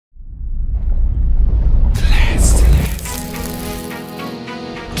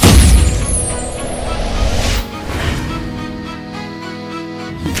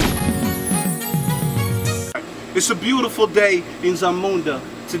It's a beautiful day in Zamunda.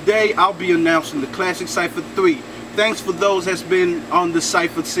 Today I'll be announcing the Klassic Cypher 3. Thanks for those that's been on the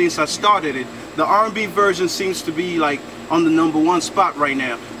Cypher since I started it. The R&B version seems to be like on the #1 spot right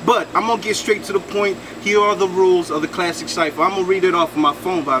now. But I'm gonna get straight to the point. Here are the rules of the Klassic Cypher. I'm gonna read it off of my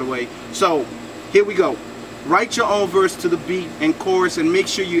phone, by the way. So here we go. Write your own verse to the beat and chorus, and make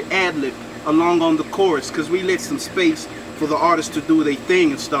sure you ad-lib along on the chorus, because we let some space for the artists to do their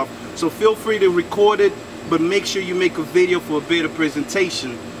thing and stuff. So feel free to record it, but make sure you make a video for a better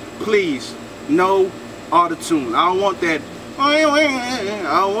presentation. Please, no auto-tune. I don't want that. I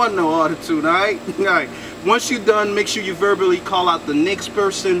don't want no auto-tune, alright? Alright. Once you're done, make sure you verbally call out the next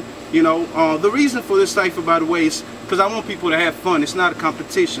person. You know, the reason for this cypher, by the way, is because I want people to have fun. It's not a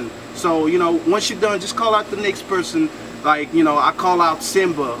competition. So, you know, once you're done, just call out the next person. Like, you know, I call out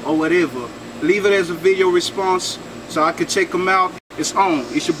Simba or whatever. Leave it as a video response so I can check them out. It's on.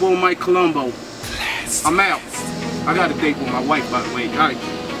 It's your boy, Mike Kalombo. I'm out. I got a date with my wife, by the way. Alright,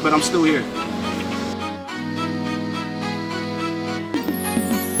 but I'm still here.